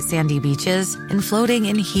cool, white, sandy beaches and floating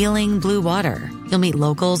in healing blue water. You'll meet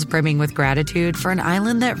locals brimming with gratitude for an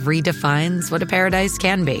island that redefines what a paradise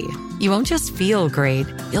can be. You won't just feel great.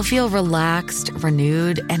 You'll feel relaxed,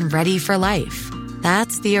 renewed, and ready for life.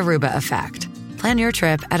 That's the Aruba effect. Plan your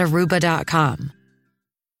trip at Aruba.com.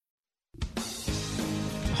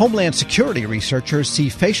 Homeland Security researchers see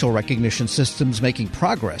facial recognition systems making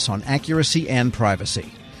progress on accuracy and privacy.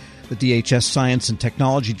 The DHS Science and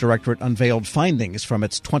Technology Directorate unveiled findings from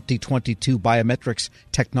its 2022 Biometrics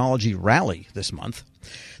Technology Rally this month.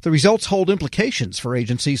 The results hold implications for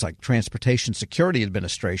agencies like Transportation Security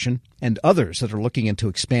Administration and others that are looking into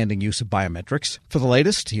expanding use of biometrics. For the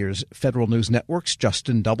latest, here's Federal News Network's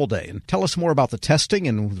Justin Doubleday. And tell us more about the testing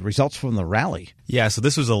and the results from the rally. Yeah, so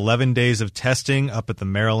this was 11 days of testing up at the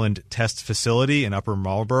Maryland Test Facility in Upper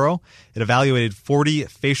Marlboro. It evaluated 40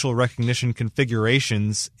 facial recognition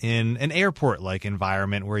configurations in an airport-like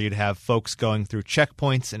environment where you'd have folks going through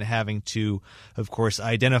checkpoints and having to, of course,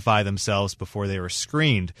 identify themselves before they were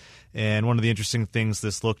screened. And one of the interesting things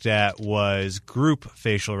this looked at was group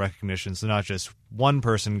facial recognition, so not just one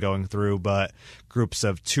person going through, but groups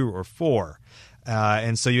of 2 or 4.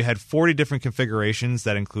 And so you had 40 different configurations.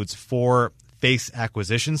 That includes 4 face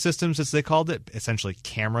acquisition systems, as they called it, essentially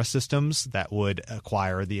camera systems that would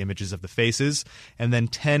acquire the images of the faces, and then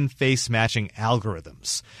 10 face matching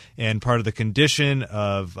algorithms. And part of the condition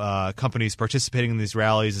of companies participating in these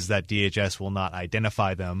rallies is that DHS will not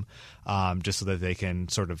identify them, just so that they can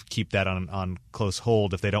sort of keep that on close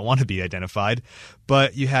hold if they don't want to be identified.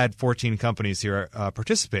 But you had 14 companies here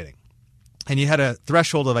participating. And you had a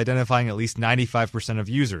threshold of identifying at least 95% of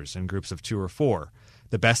users in groups of 2 or 4.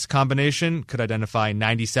 The best combination could identify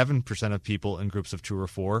 97% of people in groups of 2 or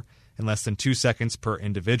 4 in less than 2 seconds per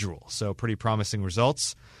individual. So pretty promising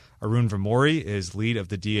results. Arun Vemori is lead of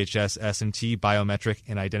the DHS S&T Biometric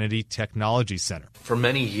and Identity Technology Center. For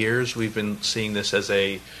many years, we've been seeing this as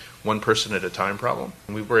a one person at a time problem.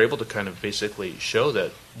 And we were able to kind of basically show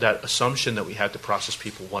that that assumption that we had to process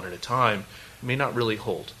people one at a time may not really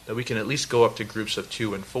hold, that we can at least go up to groups of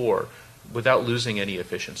 2 and 4 without losing any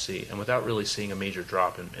efficiency and without really seeing a major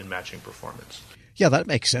drop in matching performance. Yeah, that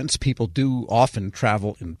makes sense. People do often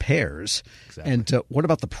travel in pairs. Exactly. And what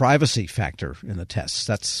about the privacy factor in the tests?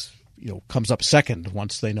 That's comes up second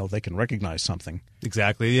once they know they can recognize something.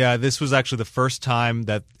 Exactly. Yeah, this was actually the first time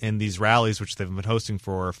that in these rallies, which they've been hosting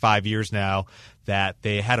for 5 years now, that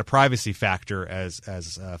they had a privacy factor as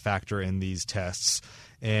a factor in these tests.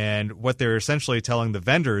 And what they're essentially telling the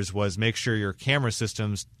vendors was make sure your camera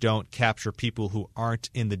systems don't capture people who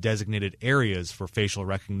aren't in the designated areas for facial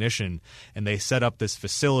recognition. And they set up this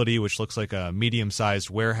facility, which looks like a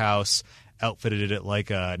medium-sized warehouse outfitted it like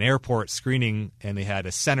an airport screening, and they had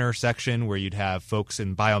a center section where you'd have folks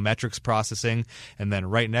in biometrics processing, and then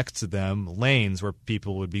right next to them, lanes where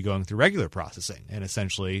people would be going through regular processing. And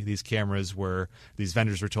essentially, these vendors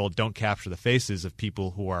were told, don't capture the faces of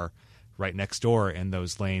people who are right next door in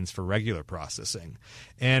those lanes for regular processing.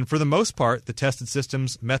 And for the most part, the tested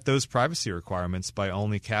systems met those privacy requirements by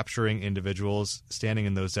only capturing individuals standing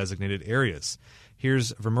in those designated areas.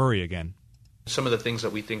 Here's Vermuri again. Some of the things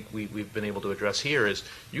that we think we've been able to address here is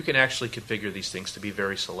you can actually configure these things to be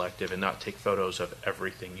very selective and not take photos of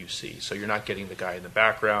everything you see. So you're not getting the guy in the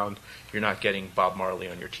background, you're not getting Bob Marley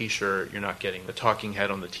on your t-shirt, you're not getting the talking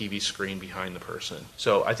head on the TV screen behind the person.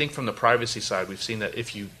 So I think from the privacy side, we've seen that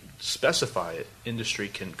if you specify it, industry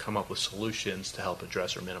can come up with solutions to help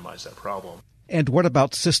address or minimize that problem. And what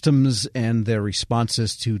about systems and their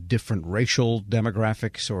responses to different racial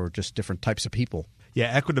demographics or just different types of people?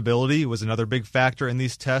 Yeah, equitability was another big factor in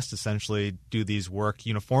these tests. Essentially, do these work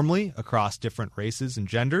uniformly across different races and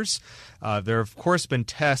genders? There have, of course, been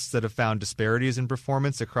tests that have found disparities in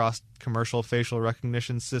performance across commercial facial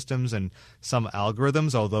recognition systems and some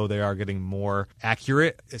algorithms, although they are getting more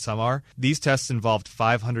accurate. Some are. These tests involved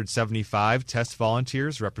 575 test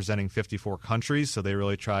volunteers representing 54 countries, so they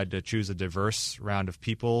really tried to choose a diverse round of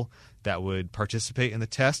people that would participate in the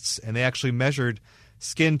tests, and they actually measured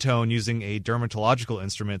skin tone using a dermatological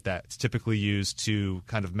instrument that's typically used to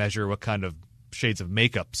kind of measure what kind of shades of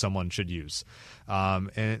makeup someone should use.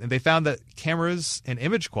 And they found that cameras and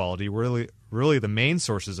image quality were really the main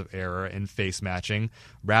sources of error in face matching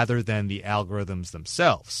rather than the algorithms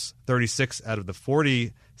themselves. 36 out of the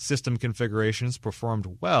 40 system configurations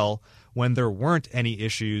performed well when there weren't any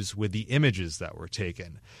issues with the images that were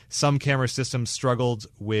taken. Some camera systems struggled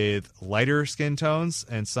with lighter skin tones,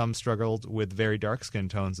 and some struggled with very dark skin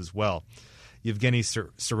tones as well. Yevgeny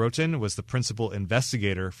Sirotin was the principal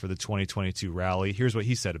investigator for the 2022 rally. Here's what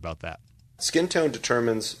he said about that. Skin tone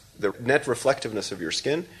determines the net reflectiveness of your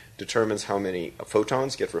skin, determines how many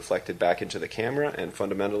photons get reflected back into the camera, and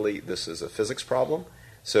fundamentally this is a physics problem.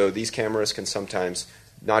 So these cameras can sometimes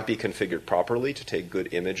not be configured properly to take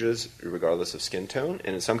good images regardless of skin tone,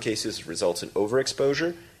 and in some cases it results in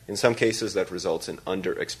overexposure. In some cases that results in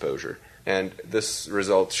underexposure. And this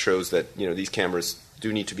result shows that these cameras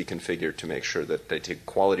do need to be configured to make sure that they take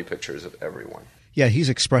quality pictures of everyone. Yeah, he's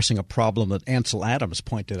expressing a problem that Ansel Adams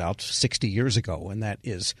pointed out 60 years ago, and that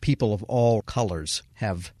is people of all colors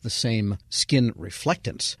have the same skin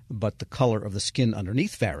reflectance, but the color of the skin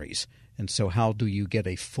underneath varies. And so how do you get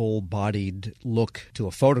a full-bodied look to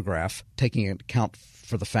a photograph, taking into account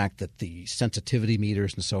for the fact that the sensitivity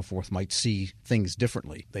meters and so forth might see things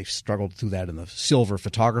differently? They've struggled through that in the silver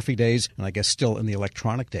photography days, and I guess still in the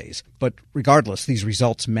electronic days. But regardless, these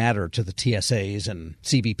results matter to the TSAs and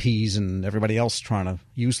CBPs and everybody else trying to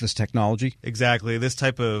use this technology. Exactly. This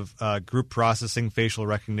type of group processing facial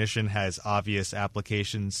recognition has obvious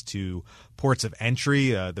applications to ports of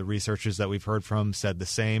entry. The researchers that we've heard from said the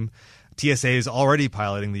same. TSA is already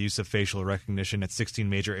piloting the use of facial recognition at 16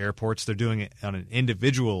 major airports. They're doing it on an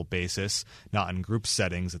individual basis, not in group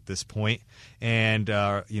settings at this point. And,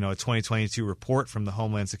 a 2022 report from the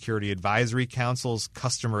Homeland Security Advisory Council's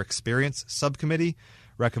Customer Experience Subcommittee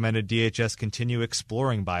recommended DHS continue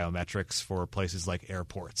exploring biometrics for places like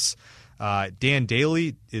airports. Dan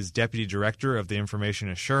Daly is Deputy Director of the Information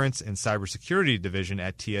Assurance and Cybersecurity Division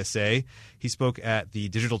at TSA. He spoke at the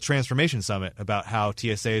Digital Transformation Summit about how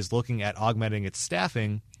TSA is looking at augmenting its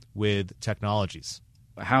staffing with technologies.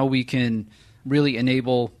 How we can really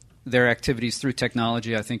enable their activities through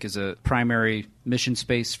technology, I think, is a primary mission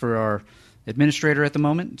space for our administrator at the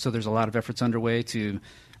moment. So there's a lot of efforts underway to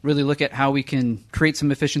really look at how we can create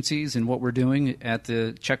some efficiencies in what we're doing at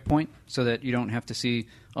the checkpoint so that you don't have to see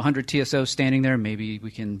 100 TSOs standing there. Maybe we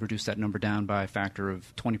can reduce that number down by a factor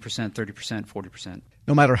of 20%, 30%, 40%.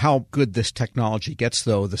 No matter how good this technology gets,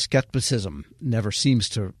 though, the skepticism never seems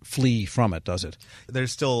to flee from it, does it?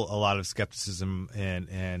 There's still a lot of skepticism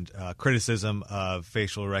and criticism of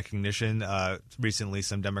facial recognition. Recently,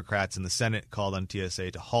 some Democrats in the Senate called on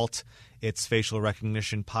TSA to halt its facial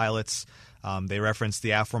recognition pilots. They referenced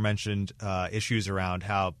the aforementioned issues around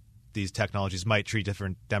how these technologies might treat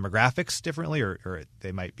different demographics differently or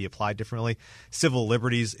they might be applied differently, civil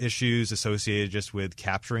liberties issues associated just with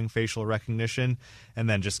capturing facial recognition, and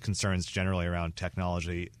then just concerns generally around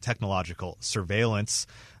technological surveillance.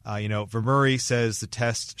 Vermuri says the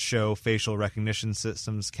tests show facial recognition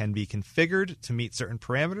systems can be configured to meet certain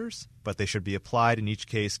parameters, but they should be applied in each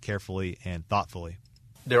case carefully and thoughtfully.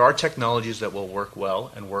 There are technologies that will work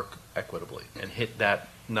well and work equitably and hit that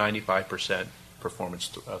 95% performance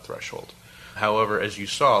threshold. However, as you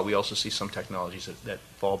saw, we also see some technologies that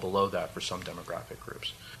fall below that for some demographic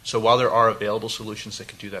groups. So while there are available solutions that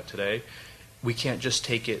can do that today, we can't just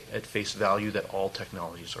take it at face value that all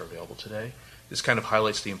technologies are available today. This kind of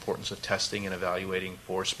highlights the importance of testing and evaluating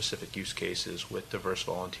for specific use cases with diverse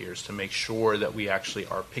volunteers to make sure that we actually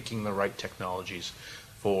are picking the right technologies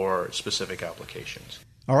for specific applications.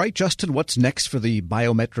 All right, Justin, what's next for the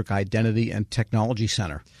Biometric Identity and Technology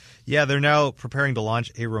Center? Yeah, they're now preparing to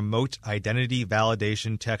launch a remote identity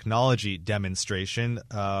validation technology demonstration.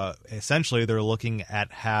 Essentially, they're looking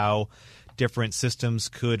at how different systems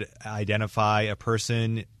could identify a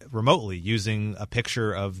person remotely using a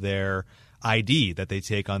picture of their ID that they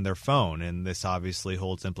take on their phone. And this obviously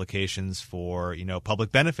holds implications for,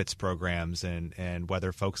 public benefits programs and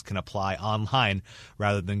whether folks can apply online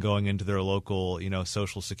rather than going into their local,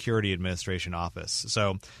 Social Security Administration office.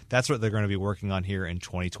 So that's what they're going to be working on here in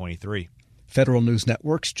 2023. Federal News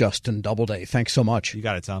Network's Justin Doubleday. Thanks so much. You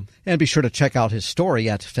got it, Tom. And be sure to check out his story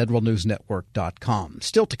at federalnewsnetwork.com.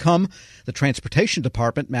 Still to come, the Transportation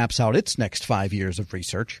Department maps out its next 5 years of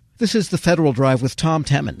research. This is the Federal Drive with Tom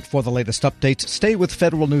Temin. For the latest updates, stay with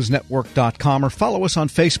federalnewsnetwork.com or follow us on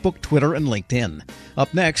Facebook, Twitter, and LinkedIn.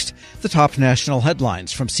 Up next, the top national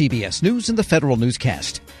headlines from CBS News and the Federal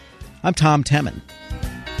Newscast. I'm Tom Temin.